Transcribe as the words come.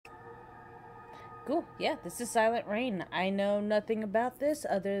Cool. Yeah, this is Silent Rain. I know nothing about this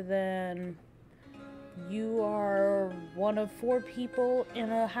other than you are one of 4 people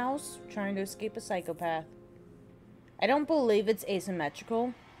in a house trying to escape a psychopath. I don't believe it's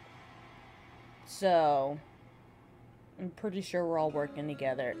asymmetrical, so I'm pretty sure we're all working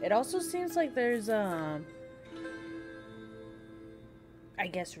together. It also seems like there's, I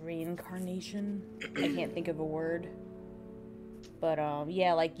guess reincarnation. I can't think of a word. But,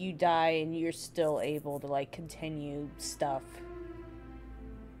 yeah, like, you die and you're still able to, like, continue stuff.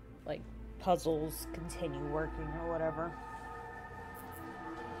 Like, puzzles continue working or whatever.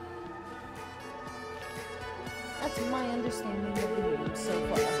 That's my understanding of the game so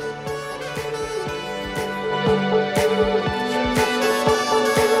far.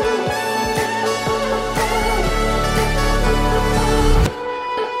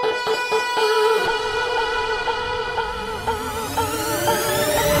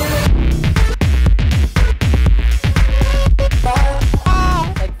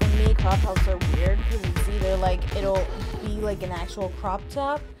 Like, for me, crop tops are weird because it's either, like, it'll be, like, an actual crop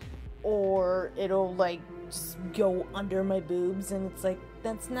top or it'll, like, just go under my boobs, and it's like,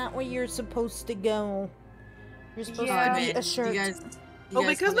 that's not where you're supposed to go. You're supposed to be a shirt. Well,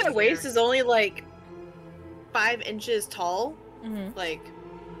 because my waist is only, like, 5 inches tall, like,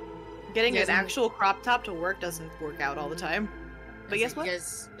 getting an actual crop top to work doesn't work out all the time. But guess what?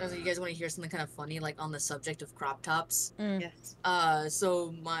 You guys want to hear something kind of funny, like, on the subject of crop tops? Yes.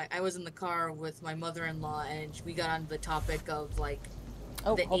 So I was in the car with my mother-in-law, and we got on the topic of, like,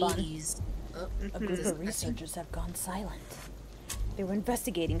 the 80s. A group of researchers have gone silent. They were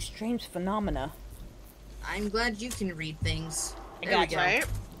investigating strange phenomena. I'm glad you can read things. There we go. Right?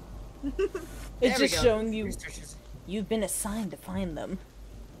 It's just showing you you've been assigned to find them.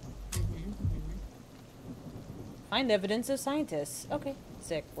 Find evidence of scientists. Okay,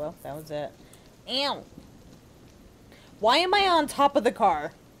 sick. Well, that was it. Ow! Why am I on top of the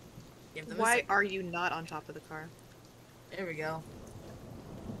car? Why are you not on top of the car? There we go.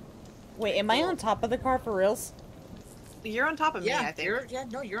 Wait, am I on top of the car for reals? You're on top of me, I think.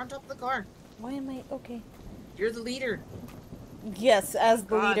 You're on top of the car. Why am I... Okay. You're the leader. Yes, as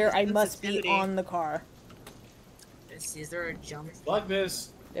the leader, I must be on the car. Is there a jump? Fuck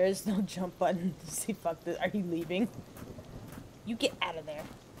this. There is no jump button. See, fuck this. Are you leaving? You get out of there.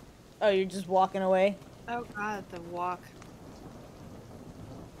 Oh, you're just walking away? Oh god, the walk.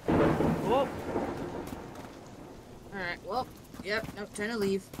 Whoa. Alright, well, yep, nope, trying to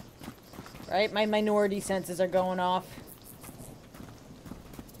leave. Right, my minority senses are going off.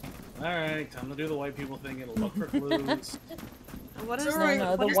 Alright, time to do the white people thing and look for clues. What is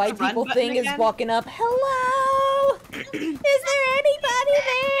No, the white people thing is walking up. Hello? Is there anybody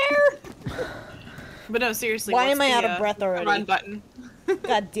there? But no, seriously. Why am I out of breath already? Run button.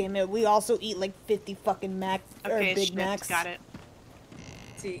 God damn it! We also eat like 50 fucking Big Macs. Got it.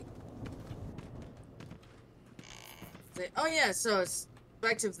 See. Oh yeah, so it's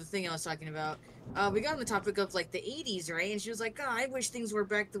back to the thing I was talking about. We got on the topic of like the 80s, right? And she was like, "God, I wish things were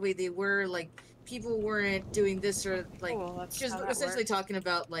back the way they were. Like people weren't doing this or like." She was essentially talking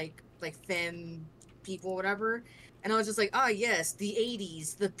about like femme people, whatever. And I was just like, ah, yes, the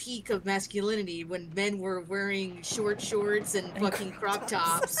 80s, the peak of masculinity when men were wearing short shorts and fucking crop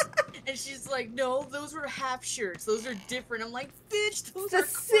tops. And she's like, no, those were half shirts. Those are different. I'm like, bitch, those are crop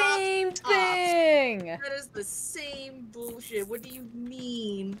same thing. That is the same bullshit. What do you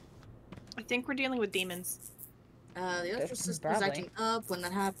mean? I think we're dealing with demons. The electrical system is acting up. When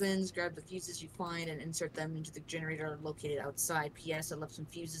that happens, grab the fuses you find and insert them into the generator located outside. P.S. I left some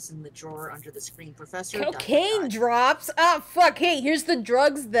fuses in the drawer under the screen, Professor. Cocaine drops? Oh, fuck. Hey, here's the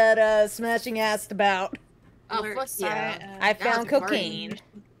drugs that, Smashing asked about. Oh, fuck yeah. I found cocaine.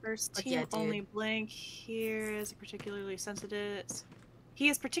 First team only blank here is particularly sensitive. He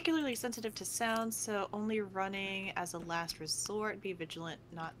is particularly sensitive to sound, so only running as a last resort. Be vigilant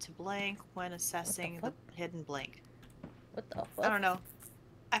not to blank when assessing the hidden blank. What the fuck? I don't know.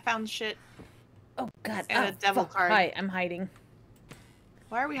 I found shit. Oh god. And a devil card. Hi, I'm hiding.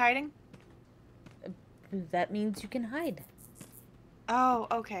 Why are we hiding? That means you can hide. Oh,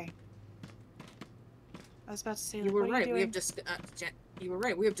 okay. I was about to say, you were right. We have just. You were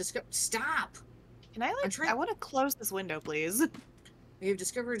right. We have discovered. Stop. Can I I want to close this window, please. We have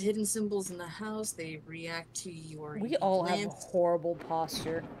discovered hidden symbols in the house. They react to your. We all have horrible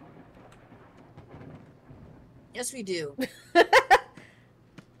posture. Yes, we do.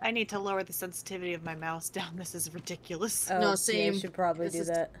 I need to lower the sensitivity of my mouse down. This is ridiculous. Oh, no, same. Yeah, you should probably do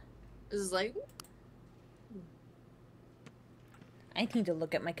that. This is like. I need to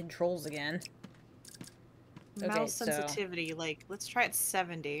look at my controls again. Mouse sensitivity, like, let's try it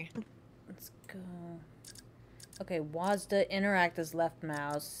 70. Let's go. Okay, WASD to interact as left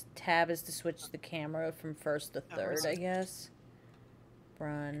mouse. Tab is to switch the camera from first to third, I guess.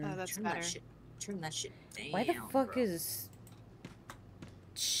 Run. Oh, that's Turn better. Turn that shit down. Why the fuck bro. is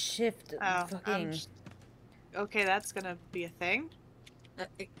shift Oh, fucking... okay, that's gonna be a thing.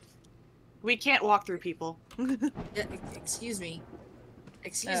 E- We can't walk through people. excuse me.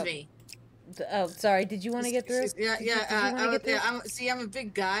 Excuse Oh. me. Oh, sorry. Did you want to get through? Yeah, Did you yeah. wanna get through? I'm a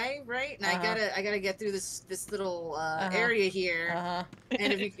big guy, right? And I gotta get through this little area here. Uh-huh.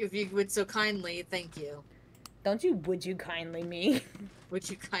 And if you would so kindly, thank you. Don't you, would you kindly me? Would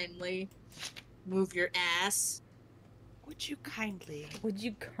you kindly move your ass? Would you kindly? Would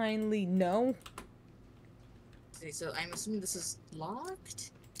you kindly no? Okay, so I'm assuming this is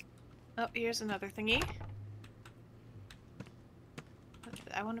locked. Oh, here's another thingy.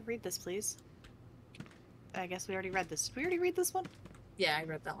 I want to read this, please. I guess we already read this. Did we already read this one? Yeah, I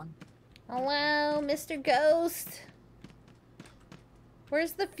read that one. Hello, Mr. Ghost.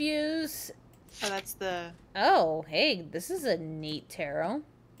 Where's the fuse? Oh, that's the... Oh, hey, this is a neat tarot.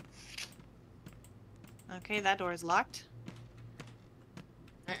 Okay, that door is locked.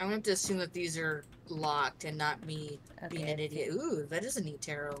 I'm gonna have to assume that these are locked and not me being Okay, an idiot. Ooh, that is a neat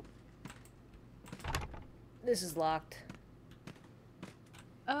tarot. this is locked.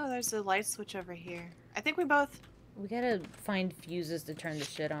 Oh, there's a light switch over here. I think we both... We gotta find fuses to turn the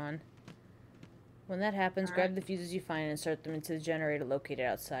shit on. When that happens, Alright. grab the fuses you find and insert them into the generator located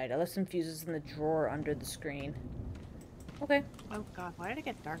outside. I left some fuses in the drawer under the screen. Okay. Oh god, why did it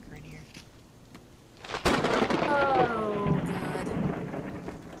get darker in here? Oh god.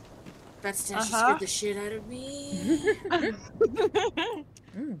 That statue scared the shit out of me. Bread.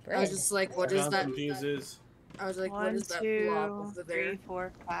 I was just like, what is Found that? some fuses. I was like, what 1, is that 2, block over there? 3,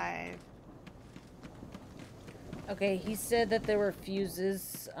 4, 5. Okay, he said that there were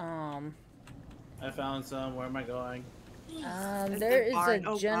fuses. I found some. Where am I going? Is There the is barn- a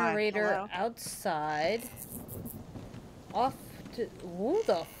oh, God, generator hello? outside. Off to... Who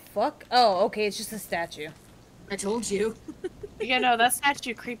the fuck? Oh, okay, it's just a statue. I told you. Yeah, no, that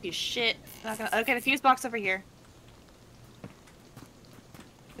statue creepy as shit. Not gonna... Okay, the fuse box over here.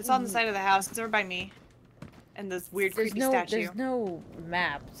 It's on the side of the house. It's over by me. And this weird creepy statue. There's no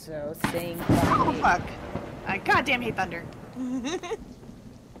map, so it's saying... Oh, fuck. I goddamn hate thunder.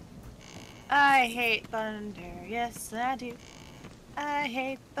 I hate thunder. Yes, I do. I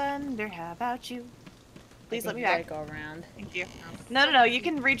hate thunder. How about you? Please let me back. Go around. Thank you. No. You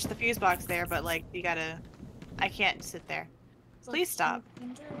can reach the fuse box there, but, like, you gotta... I can't sit there. Please stop.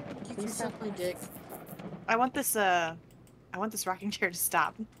 You can suck my dick. I want this rocking chair to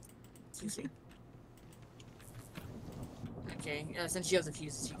stop. Excuse me. Okay, since you have the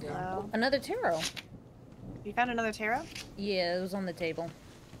fuses, you go. Hello? Another tarot. You found another tarot? Yeah, it was on the table.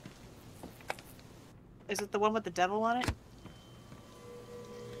 Is it the one with the devil on it?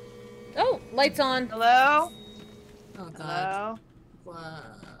 Oh, lights on. Hello? Oh god. Hello?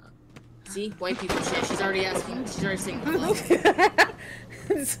 See? White people shit. She's already asking. She's already saying hello.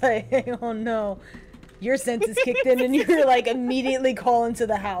 It's like, oh no. Your senses kicked in and you're like immediately calling to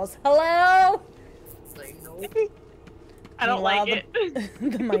the house. Hello? It's like, nope. I don't like Meanwhile,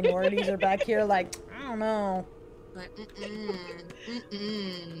 it. The minorities are back here like, I don't know. Like,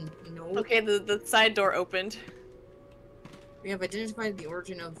 nope. Okay, the side door opened. We have identified the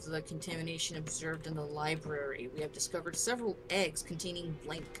origin of the contamination observed in the library. We have discovered several eggs containing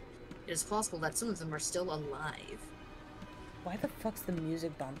blank. It is possible that some of them are still alive. Why the fuck's the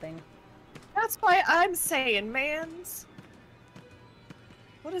music bumping? That's why I'm saying, mans.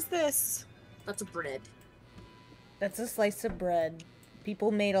 What is this? That's a bread. That's a slice of bread.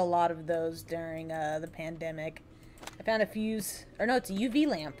 People made a lot of those during the pandemic. I found a fuse. Or no, it's a UV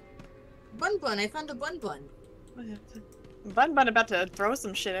lamp. Bun Bun, I found a Bun Bun. Bun about to throw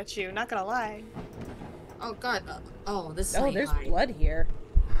some shit at you, not gonna lie. Oh god. Oh, this is Oh, like there's high. blood here.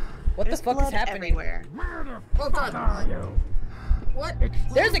 What There's the fuck is blood happening? everywhere. Oh god. What?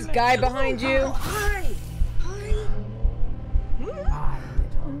 There's a guy behind you. Oh, hi! Hi!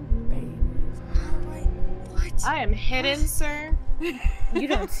 Hi, what? I am hidden, sir. You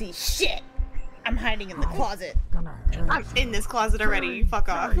don't see shit. I'm hiding in the closet. I'm in this closet already. You fuck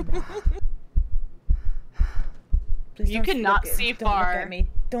off. Please You don't cannot look at- see don't look far. at me.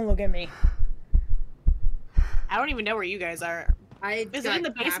 Don't look at me. I don't even know where you guys are. I Is it got in the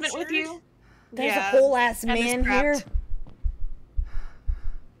basement with captured? you? There's Yeah, a whole ass Emma's man here. trapped.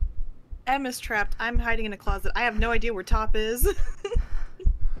 Emma's trapped. I'm hiding in a closet. I have no idea where Top is.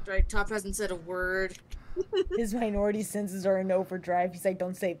 Right, Top hasn't said a word. His minority senses are in overdrive. He's like,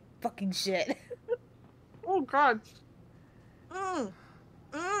 don't say fucking shit. Oh god.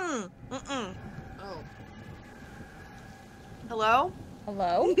 Mm-mm. Oh. Hello?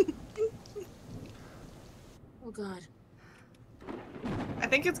 Hello? Oh god. I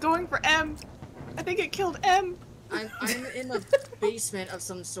think it's going for M. I think it killed M. I'm in a basement of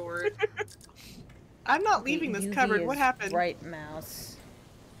some sort. I'm not leaving this UV cupboard. What is happened? Right mouse.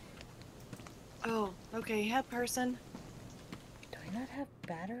 Oh, okay. Head person. Do I not have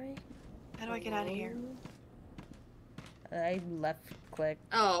battery? How do I get out of here? I left click.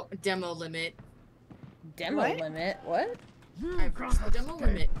 Oh, demo limit. Demo What? limit? What? I've reached the demo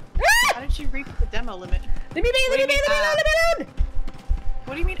limit. How did you reach the demo limit? Let me be, What let do me you be, mean, let me be, let me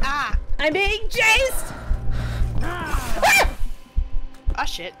What do you mean, ah? I'm being chased! Ah,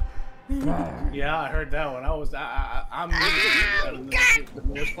 shit. Yeah, I heard that one. I'm out in the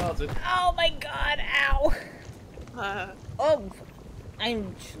nearest closet. Oh my god, ow! Oh,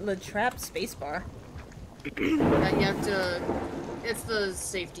 I'm the trap spacebar. You have to. It's the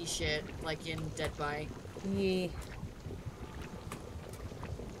safety shit, like in Dead by. Yeah.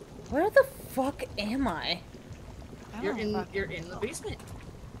 Where the fuck am I? You're in the basement.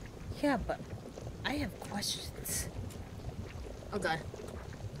 Yeah, but I have questions. Oh god.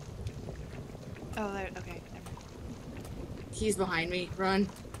 Oh, there. Okay. He's behind me. Run.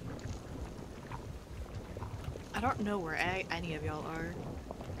 I don't know where any of y'all are.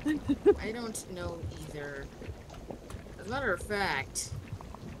 I don't know either. As a matter of fact,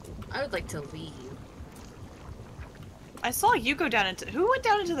 I would like to leave. I saw you go down into. Who went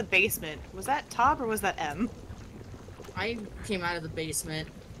down into the basement? Was that Tob or was that M? I came out of the basement.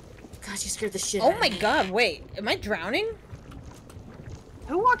 God, you scared the shit Oh out of my me. god, wait. Am I drowning?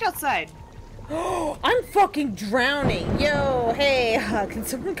 Who walked outside? I'm fucking drowning. Yo, hey, can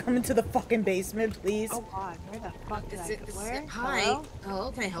someone come into the fucking basement, please? Oh god, where the fuck did Is I it, go? Where? hi. Hello?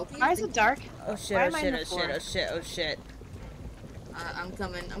 Hello, can I help you? Why is it dark? Oh shit, Why oh am I shit, in the oh shit, floor? oh shit, oh shit. I'm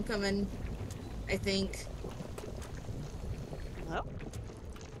coming. I'm coming. I think. Hello?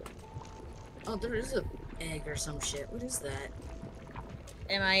 Oh, there is a egg or some shit. What is that?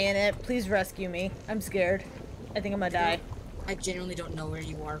 Am I in it? Please rescue me. I'm scared. I think I'm gonna die. I genuinely don't know where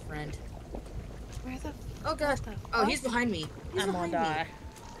you are, friend. Where the? Oh god. What the Oh, fuck? he's behind me. He's I'm gonna behind die. me.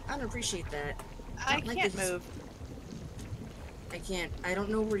 I don't appreciate that. I Don't like can't this. move. I can't. I don't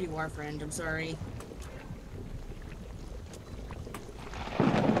know where you are, friend. I'm sorry.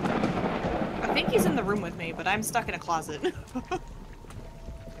 I think he's in the room with me, but I'm stuck in a closet.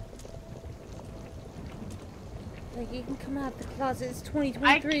 Like, you can come out the closet. It's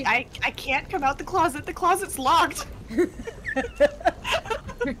 2023. I can't come out the closet. The closet's locked.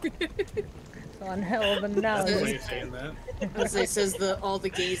 One hell of a That's the way analogy. of saying that. As it says all the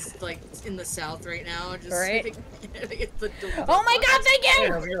gays like in the South right now, just Right. at the door. Oh my god, thank Hey,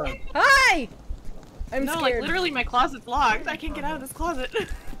 you! how's it going? Hi! I'm No, scared. like literally my closet's locked. I can't get out of this closet.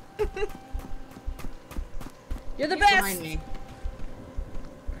 You're the He's best! behind me.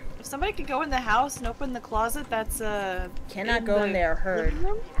 If somebody could go in the house and open the closet, that's Cannot go in the there, heard. living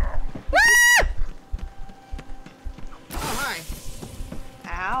room? Ah! Oh hi.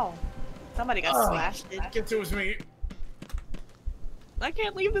 Ow. Somebody got Oh. slashed. Get to his meat. I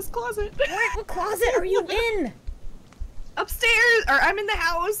can't leave this closet. What closet are you in? Upstairs! Or I'm in the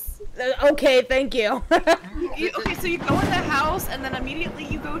house. Okay, thank you. Okay, so you go in the house and then immediately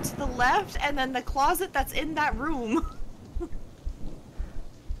you go to the left and then the closet that's in that room.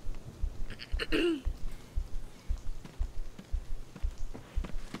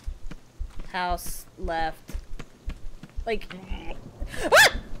 House left. Like.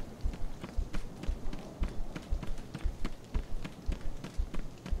 Ah!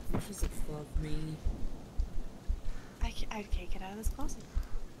 She's above me. I can't get out of this closet.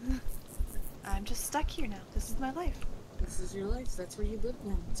 I'm just stuck here now. This is my life. This is your life. That's where you live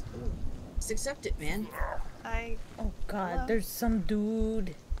now. It's cool. Just accept it, man. Oh god, Hello? there's some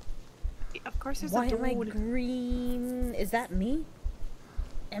dude. Of course there's Why a am I dude. green? Is that me?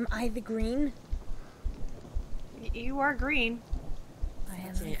 Am I the green? You are green. I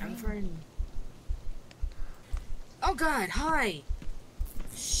am Okay, the I'm green. trying. Oh god, hi.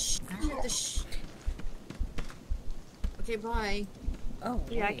 Shh. I hear the shh. Okay, bye. Oh,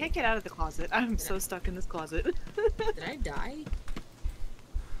 Yeah, I wait. can't get out of the closet. I'm so stuck in this closet. Did I die?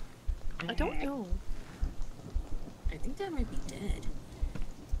 I don't know. I think that might be dead.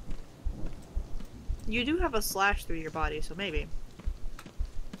 You do have a slash through your body, so maybe.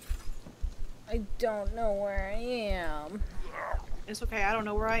 I don't know where I am. It's okay, I don't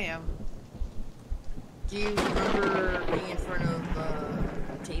know where I am. Do you remember being in front of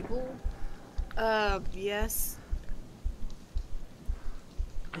a table? Yes.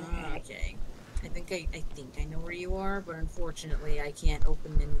 Okay. I think I know where you are, but unfortunately I can't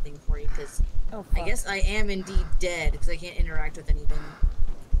open anything for you because Oh, fuck. I guess I am indeed dead because I can't interact with anything.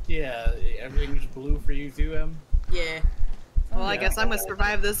 Yeah, everything's blue for you too, Em? Yeah. Well, I guess I'm gonna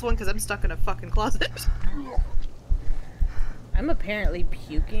survive this one because I'm stuck in a fucking closet. I'm apparently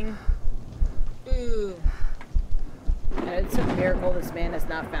puking. Ooh. And it's a miracle this man has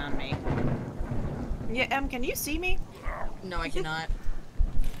not found me. Yeah, Em, can you see me? No, I cannot.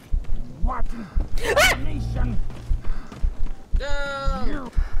 What nation?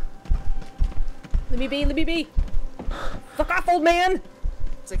 No. Let me be, let me be. Fuck off, old man.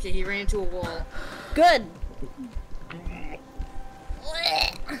 It's okay. He ran into a wall. Good.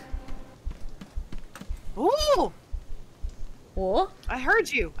 Ooh! Oh, I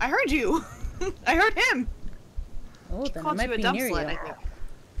heard you. I heard you. I heard him. oh, then I Called might you a be dump near slut, you. I think.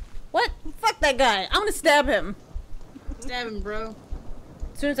 What? Fuck that guy. I'm gonna stab him Stab him, bro.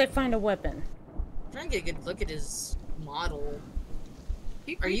 as soon as I find a weapon. I'm trying to get a good look at his model.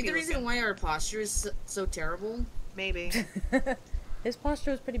 He Are you creepy the reason looking. why our posture is so terrible? Maybe. His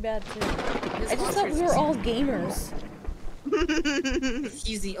posture was pretty bad too. His I just posture thought is we were just- all gamers.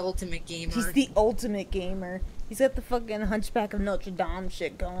 He's the ultimate gamer. He's the ultimate gamer. He's got the fucking Hunchback of Notre Dame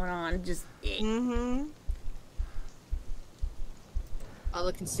shit going on. Just Mm-hmm.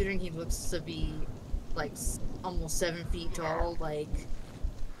 Although considering he looks to be like almost 7 feet tall, like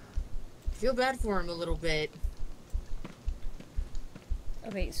I feel bad for him a little bit.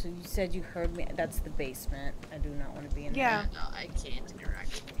 okay. So you said you heard me. That's the basement. I do not want to be in Yeah. No, I can't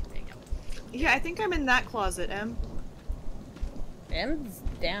interact with anything. Yeah, I think I'm in that closet, Em. there. M's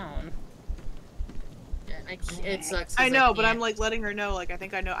down. Yeah, it sucks. 'cause I know, but I'm can't- like letting her know, like, I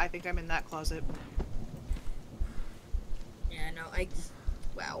think I'm in that closet. Yeah, no,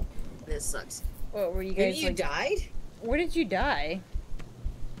 wow, this sucks. What were you Maybe guys you like? died? Where did you die?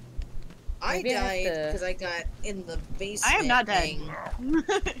 I Maybe I have died to- because I got in the basement. I am not dead. thing.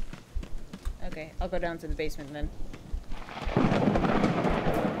 Okay, I'll go down to the basement then.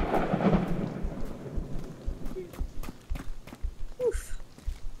 Oof.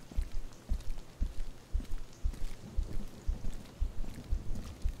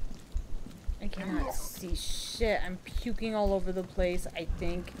 I cannot see shit. I'm puking all over the place. I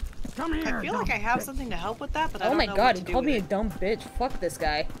think. Come here. I feel like I have something to help with that, but I Oh don't my know god! what He to do called with me a it. dumb bitch. Fuck this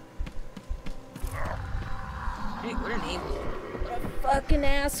guy. Hey, what a name. What a fucking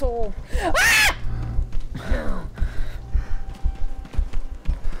asshole. Ah!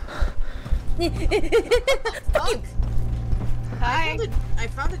 Bug! Hi. I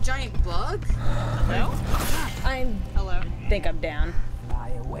found a giant bug. Hello? Hello. Think I'm down. Fly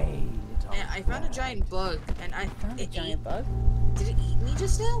away, little Yeah, I found a giant bug, and I Found a it giant bug. Did it eat me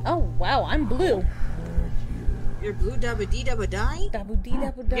just now? Oh wow, I'm blue. You're blue dabba dee dabba die? Dabba dee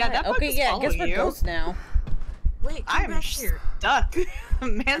dabba da. Yeah, that bug Okay, is yeah, I guess following we're you. ghosts now. Wait, come I'm back here. stuck.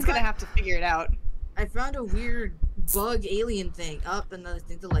 Man's gonna have to figure it out. I found a weird bug alien thing. Up, and I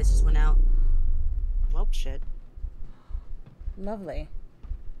think the lights just went out. Well, shit. Lovely.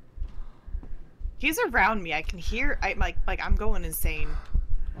 He's around me. I can hear. I'm going insane.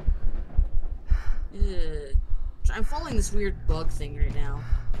 Ugh. I'm following this weird bug thing right now.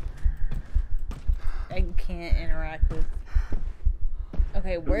 I can't interact with.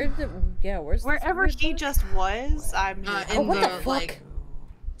 Okay, where's the? Yeah, where's this Wherever weird he bug? just was, I'm. In Oh, what the the, fuck? like,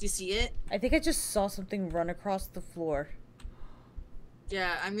 do you see it? I think I just saw something run across the floor.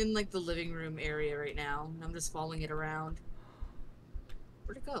 Yeah, I'm in like the living room area right now. And I'm just following it around.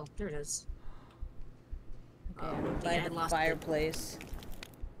 Where'd it go? There it is. Okay, Oh, I'm dang by it, I the lost it. fireplace.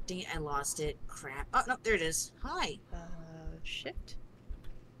 Dang it, I lost it. Crap. Oh, no, there it is. Hi. Shift.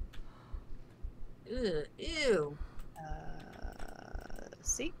 Ugh, ew.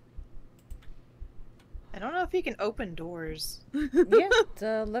 See? I don't know if he can open doors. Yeah, it's,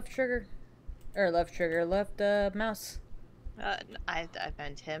 left trigger. Or left trigger, left mouse. I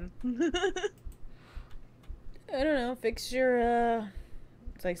meant him. I don't know, fix your,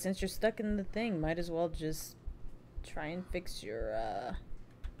 it's like since you're stuck in the thing, might as well just try and fix your,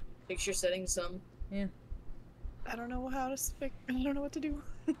 Picture setting some. I don't know how to speak. I don't know what to do.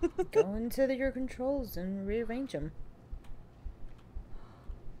 go into your controls and rearrange them.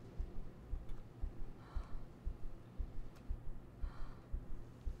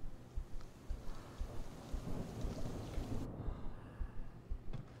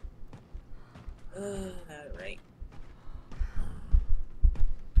 Alright.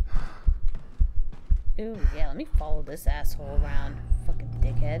 Ooh, yeah, let me follow this asshole around. Fucking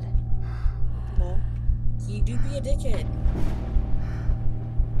dickhead. Well, He do be a dickhead.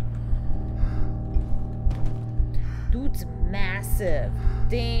 Dude's massive.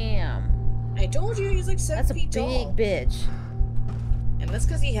 Damn. I told you he's like 7 That's a feet big tall. bitch. And that's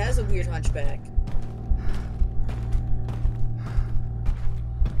because he has a weird hunchback.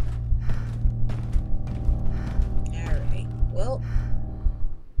 Alright. Well,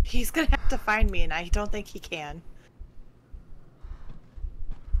 He's gonna have to find me, and I don't think he can.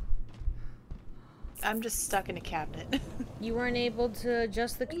 I'm just stuck in a cabinet. You weren't able to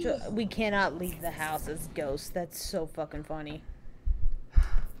adjust the control. We cannot leave the house as ghosts. That's so fucking funny.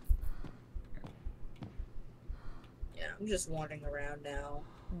 yeah, I'm just wandering around now.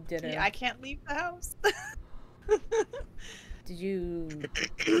 Did it? Yeah, I can't leave the house. Did you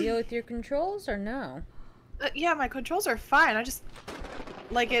deal with your controls or no? Yeah, my controls are fine. I just...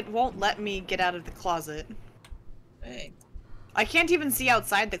 Like, it won't let me get out of the closet. Hey. I can't even see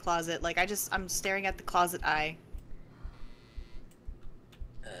outside the closet. Like, I'm staring at the closet eye.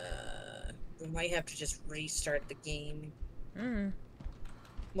 We might have to just restart the game. Hmm.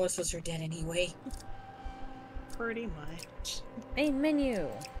 Most of us are dead anyway. Pretty much. Main menu.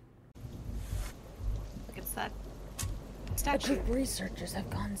 Look, it's that The statue. group researchers have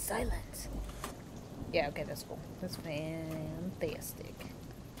gone silent. Yeah, okay, that's cool. That's fantastic.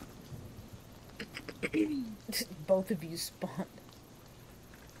 Both of you spawned.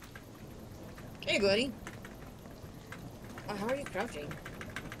 Hey, buddy. How are you crouching?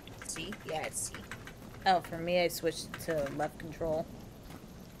 C? Yeah, it's C. Oh, for me, I switched to left control.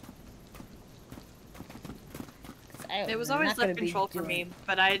 'Cause It was I'm always not gonna left be control for doing- me,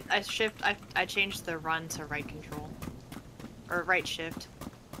 but I changed the run to right control. Or right shift.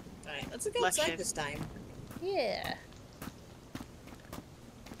 Alright, let's go Left outside shift. this time. Yeah.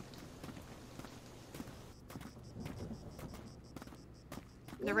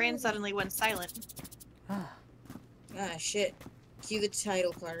 The rain suddenly went silent. Ah, Ah, shit. Cue the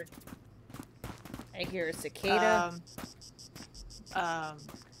title card. I hear a cicada.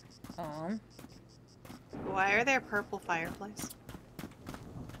 Why are there purple fireflies?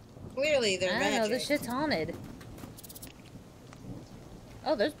 Clearly, I they're don't know, magic. this shit's haunted.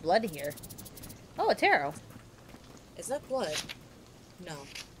 Oh, there's blood here. Oh, a tarot. Is that blood? No.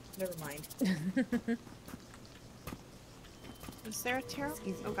 Never mind. Is there a tarot?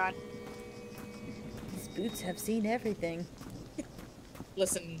 Excuse me. Oh god. These boots have seen everything.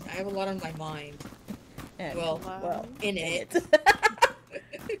 Listen, I have a lot on my mind. And, Well, well, in it.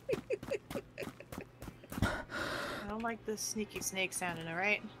 I don't like this sneaky snake sounding,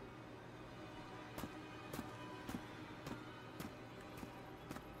 alright?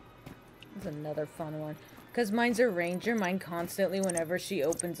 That's another fun one. Because mine's a ranger, mine constantly, whenever she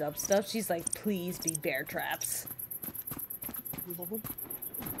opens up stuff, she's like, please be bear traps.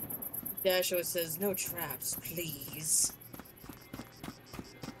 Dasho says, no traps, please.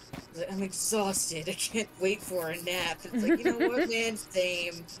 Like, I'm exhausted. I can't wait for a nap. It's like, you know what, man?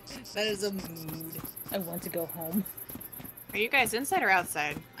 Same. That is a mood. I want to go home. Are you guys inside or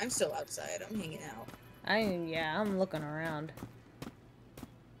outside? I'm still outside. I'm hanging out. Yeah, I'm looking around.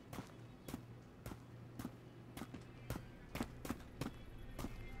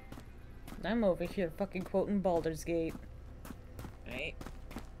 I'm over here fucking quoting Baldur's Gate. Right?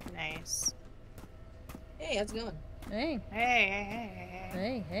 Nice. Hey, how's it going? Hey, Hey, hey, hey, hey, hey.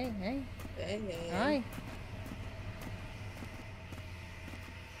 hey, hey, hey. Hey, hey. Hi.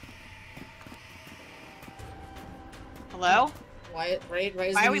 Hello? Why is Why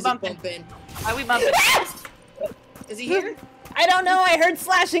the are we music bumping? bumping? Why are we bumping? Is he here? I don't know, I heard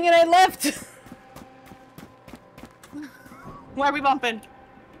slashing and I left! Why are we bumping?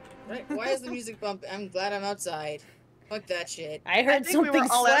 Right? Why is the music bumping? I'm glad I'm outside. Fuck that shit. I heard think we were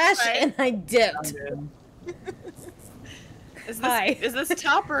something all slash outside. and I dipped. Hi. Is this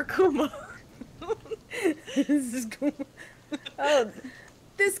Top or Kuma? This is cool. Oh,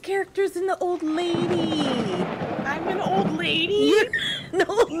 this character's an old lady. I'm an old lady. You're an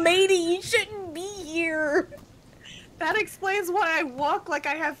old lady. You shouldn't be here. That explains why I walk like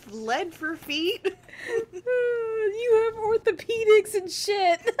I have lead for feet. You have orthopedics and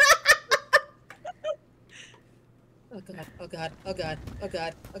shit. Oh god, oh god, oh god, oh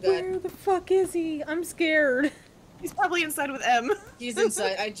god, oh god. Where the fuck is he? I'm scared. He's probably inside with M. He's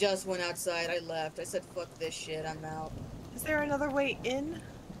inside. I just went outside. I left. I said, fuck this shit. I'm out. Is there another way in?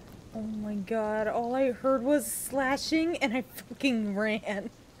 Oh my god, all I heard was slashing and I fucking ran.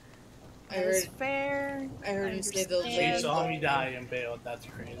 I That's heard, fair. I heard him say those So understand. you saw me die and bailed. That's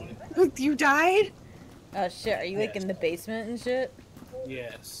crazy. You died? Oh shit, are you like in the basement and shit?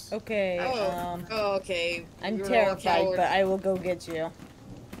 Yes. Okay, Oh, okay. I'm You're all terrified, coward. but I will go get you.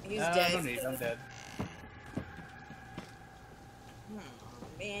 He's No dead. need. I'm dead. Oh,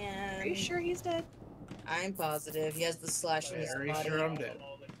 Are man. you sure he's dead? I'm positive. He has the slash in his Very body. sure I'm dead.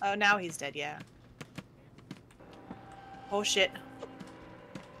 Oh, now he's dead, yeah. Oh shit.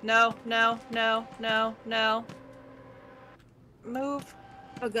 No, no, no, no, no. Move.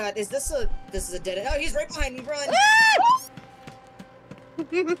 Oh god, is this a dead end? Oh, he's right behind me, run!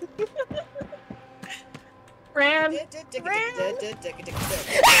 Ran! Ow!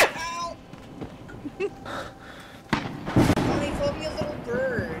 Oh, he called me a little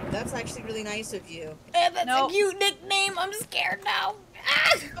bird. That's actually really nice of you. That's Nope. a cute nickname. I'm scared now.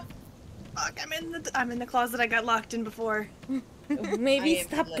 Ah! Fuck, I'm in the closet I got locked in before. Maybe I am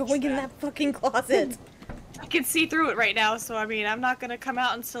stop glitch going in that trapped. fucking closet. I can see through it right now, so I mean, I'm not gonna come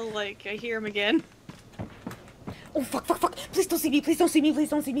out until, like, I hear him again. Oh fuck, fuck, fuck! Please don't see me! Please don't see me! Please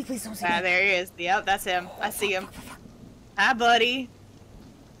don't see me! Please don't see Ah, me! there he is. Yep, that's him. I see him. Hi, buddy.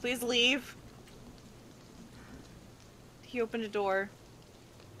 Please leave. He opened a door.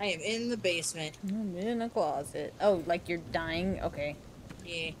 I am in the basement. I'm in a closet. Oh, like you're dying? Okay.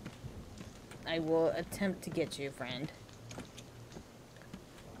 Yeah. I will attempt to get you, friend.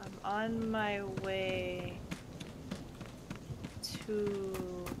 I'm on my way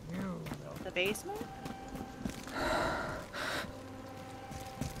to the basement.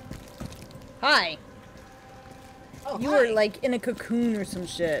 Hi! Oh, You hi. were like in a cocoon or some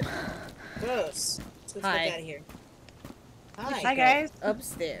shit. Gross. Let's get Hi. out of here. Hi. Hi, guys.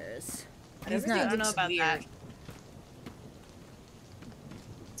 Upstairs. He's Everything not. I don't know looks about weird. that.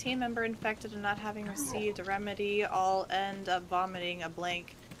 Team member infected and not having received a remedy all end up vomiting a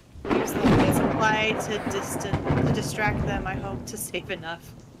blank. Use the supply to distract them, I hope, to save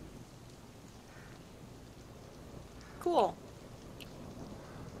enough. Cool.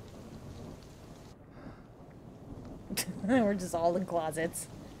 We're just all in closets.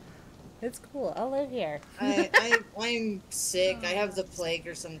 It's cool. I'll live here. I'm sick. I have the plague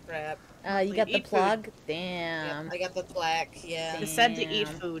or some crap. You got the Eat food. plug? Yep, Damn. I got the plaque. Yeah. It's said to eat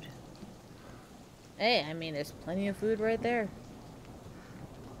Damn. food. Hey, I mean, there's plenty of food right there.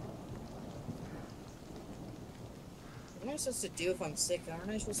 What am I supposed to do if I'm sick? Aren't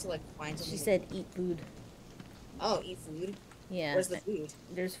I supposed to like find something? She to- said eat food. Oh, eat food. Yeah. Where's the food?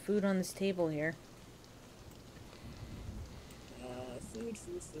 There's food on this table here.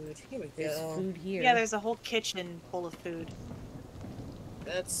 Food. Here we There's go. food here. Yeah, there's a whole kitchen full of food.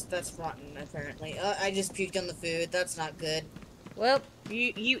 That's rotten apparently. I just puked on the food. That's not good. Well,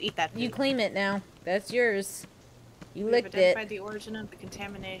 You eat that food. you claim it now. That's yours. You We've licked identified it. the origin of the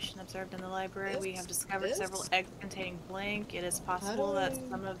contamination observed in the library. We have discovered This? several eggs containing blank. It is possible do that I-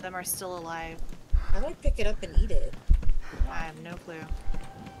 some of them are still alive. How do I pick it up and eat it? I have no clue.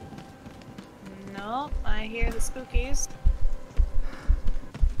 Nope, I hear the spookies.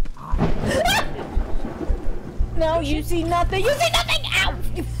 No, you see nothing. You see nothing. Ow!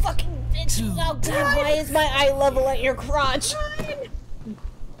 You fucking bitch. Oh god, why is my eye level at your crotch?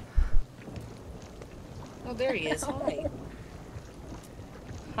 Oh, there he is. Hi.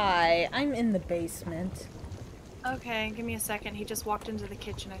 Hi, I'm in the basement. Okay, give me a second. He just walked into the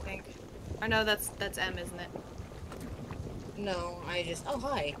kitchen, I think. Or no, that's M, isn't it? No, I just. Oh,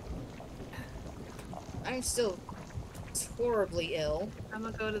 hi. I'm still horribly ill. I'm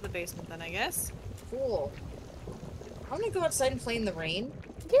gonna go to the basement then, I guess. Cool. I'm gonna go outside and play in the rain.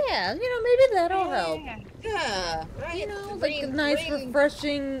 Yeah, maybe that'll help. Yeah. Yeah, right. You know, like rain, a nice, rain.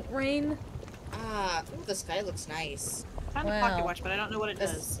 refreshing rain. Ah, ooh, the sky looks nice. Found a Wow. pocket watch, but I don't know what it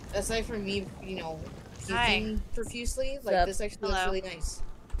does. Aside from me, Hi. puking profusely, like Sup? this actually looks Hello. really nice.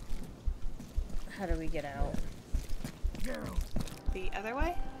 How do we get out? The other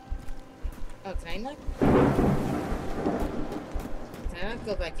way? Oh, can I not? Can I not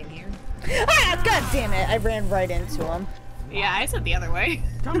go back in here? Ah! God damn it! I ran right into him. Yeah, I said the other way.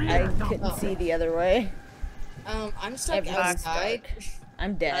 Come I here. couldn't Oh. see the other way. I'm stuck Everyone's outside.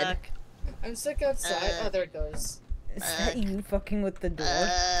 I'm dead. Fuck. I'm stuck outside. Oh, there it goes. Is that you fucking with the door?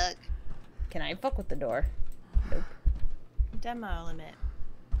 Can I fuck with the door? Nope. Demo limit.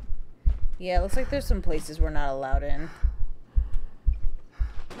 Yeah, it looks like there's some places we're not allowed in.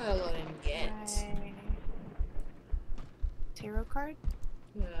 Not allowed in yet. Right. Tarot card?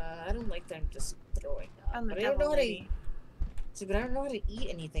 I don't like them just throwing up. Found the But I don't devil know how to. lady. See, but I don't know how to eat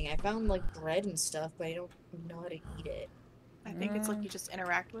anything. I found like bread and stuff, but I don't know how to eat it. I think it's like you just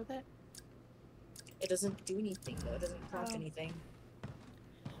interact with it. It doesn't do anything though. It doesn't prompt Oh. anything.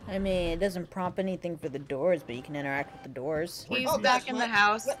 I mean, it doesn't prompt anything for the doors, but you can interact with the doors. He's Oh, back gosh, in what? the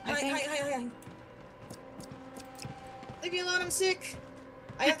house. What? I think. Hi. Leave me alone. I'm sick.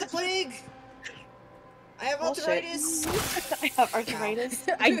 I have the plague. I have Bullshit. arthritis. I have arthritis.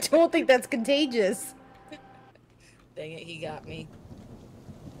 I don't think that's contagious. Dang it, he got me.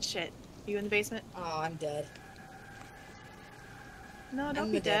 Shit. You in the basement? Oh, I'm dead. No, don't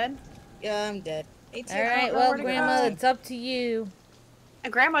I'm be dead. dead. Yeah, I'm dead. Hey, All Tia, right, know well, where to Grandma, go. it's up to you.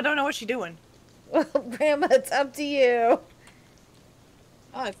 Grandma don't know what she's doing. Well, Grandma, it's up to you.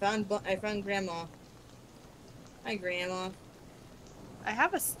 Oh, I found Grandma. Hi, Grandma. I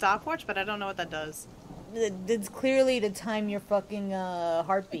have a stopwatch, but I don't know what that does. It's clearly to time your fucking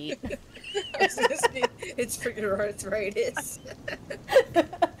heartbeat. I was gonna say, it's for your arthritis.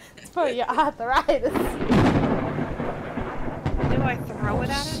 It's for your arthritis. Do I throw it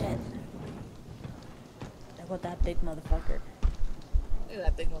at him? Shit. I got that big motherfucker. Look at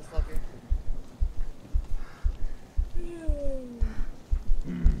that big motherfucker.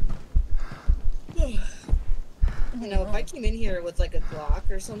 You know, if I came in here with like a Glock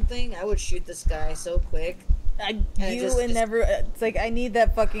or something, I would shoot this guy so quick. It's like I need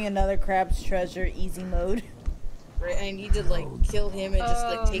that fucking another crab's treasure easy mode. Right? I need to like kill him and just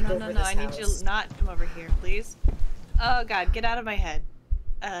like take over no, this I need house. you to not come over here, please. Oh god, get out of my head.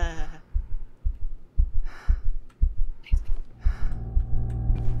 I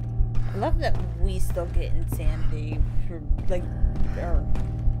love that we still get insanity for like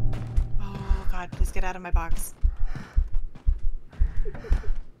Oh god, please get out of my box.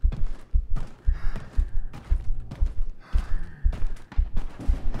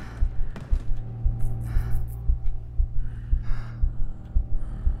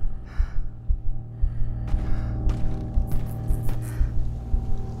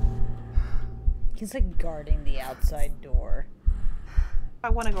 he's like guarding the outside door. I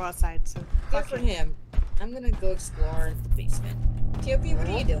want to go outside, so Good fuck for him. him. I'm gonna go explore the basement. TOP, what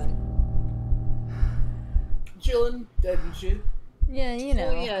are you doing? Chilling, dead and shit. Yeah, you know.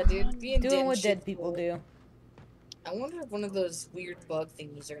 Oh yeah, dude. Being Doing dead what shit's dead people cool. do. I wonder if one of those weird bug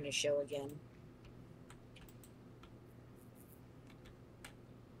thingies are gonna show again.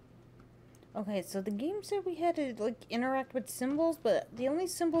 Okay, so the game said we had to like interact with symbols, but the only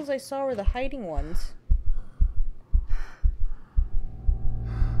symbols I saw were the hiding ones.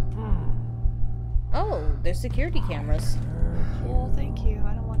 Oh, there's security cameras. Well, thank you.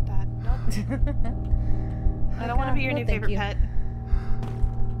 I don't want that. Nope. I don't want to be your No, new thank favorite you. pet.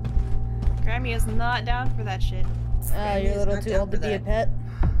 Grammy is not down for that shit. Oh, you're a little not too down old to for be a that. pet?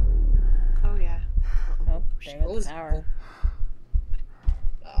 Oh yeah. Oh, there What goes was the power.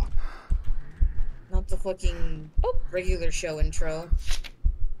 Oh. Not the fucking regular show intro.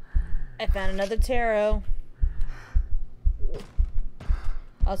 I found another tarot.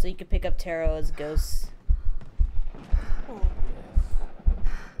 Also, you can pick up tarot as ghosts. Oh.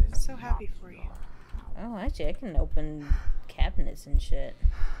 So happy for you. Oh, actually, I can open cabinets and shit.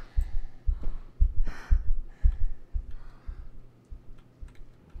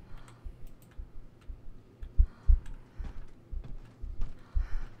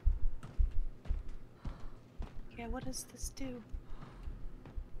 Yeah, what does this do?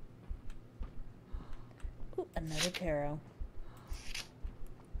 Ooh, another tarot.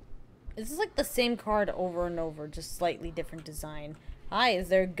 This is like the same card over and over, just slightly different design. Hi, is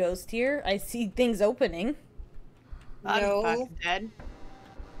there a ghost here? I see things opening. I'm No. fucking dead.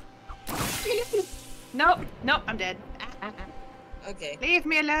 Nope, nope, I'm dead. Okay, Leave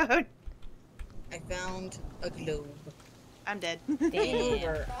me alone. I found a globe. I'm dead. Damn.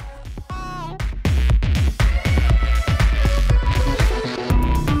 Over.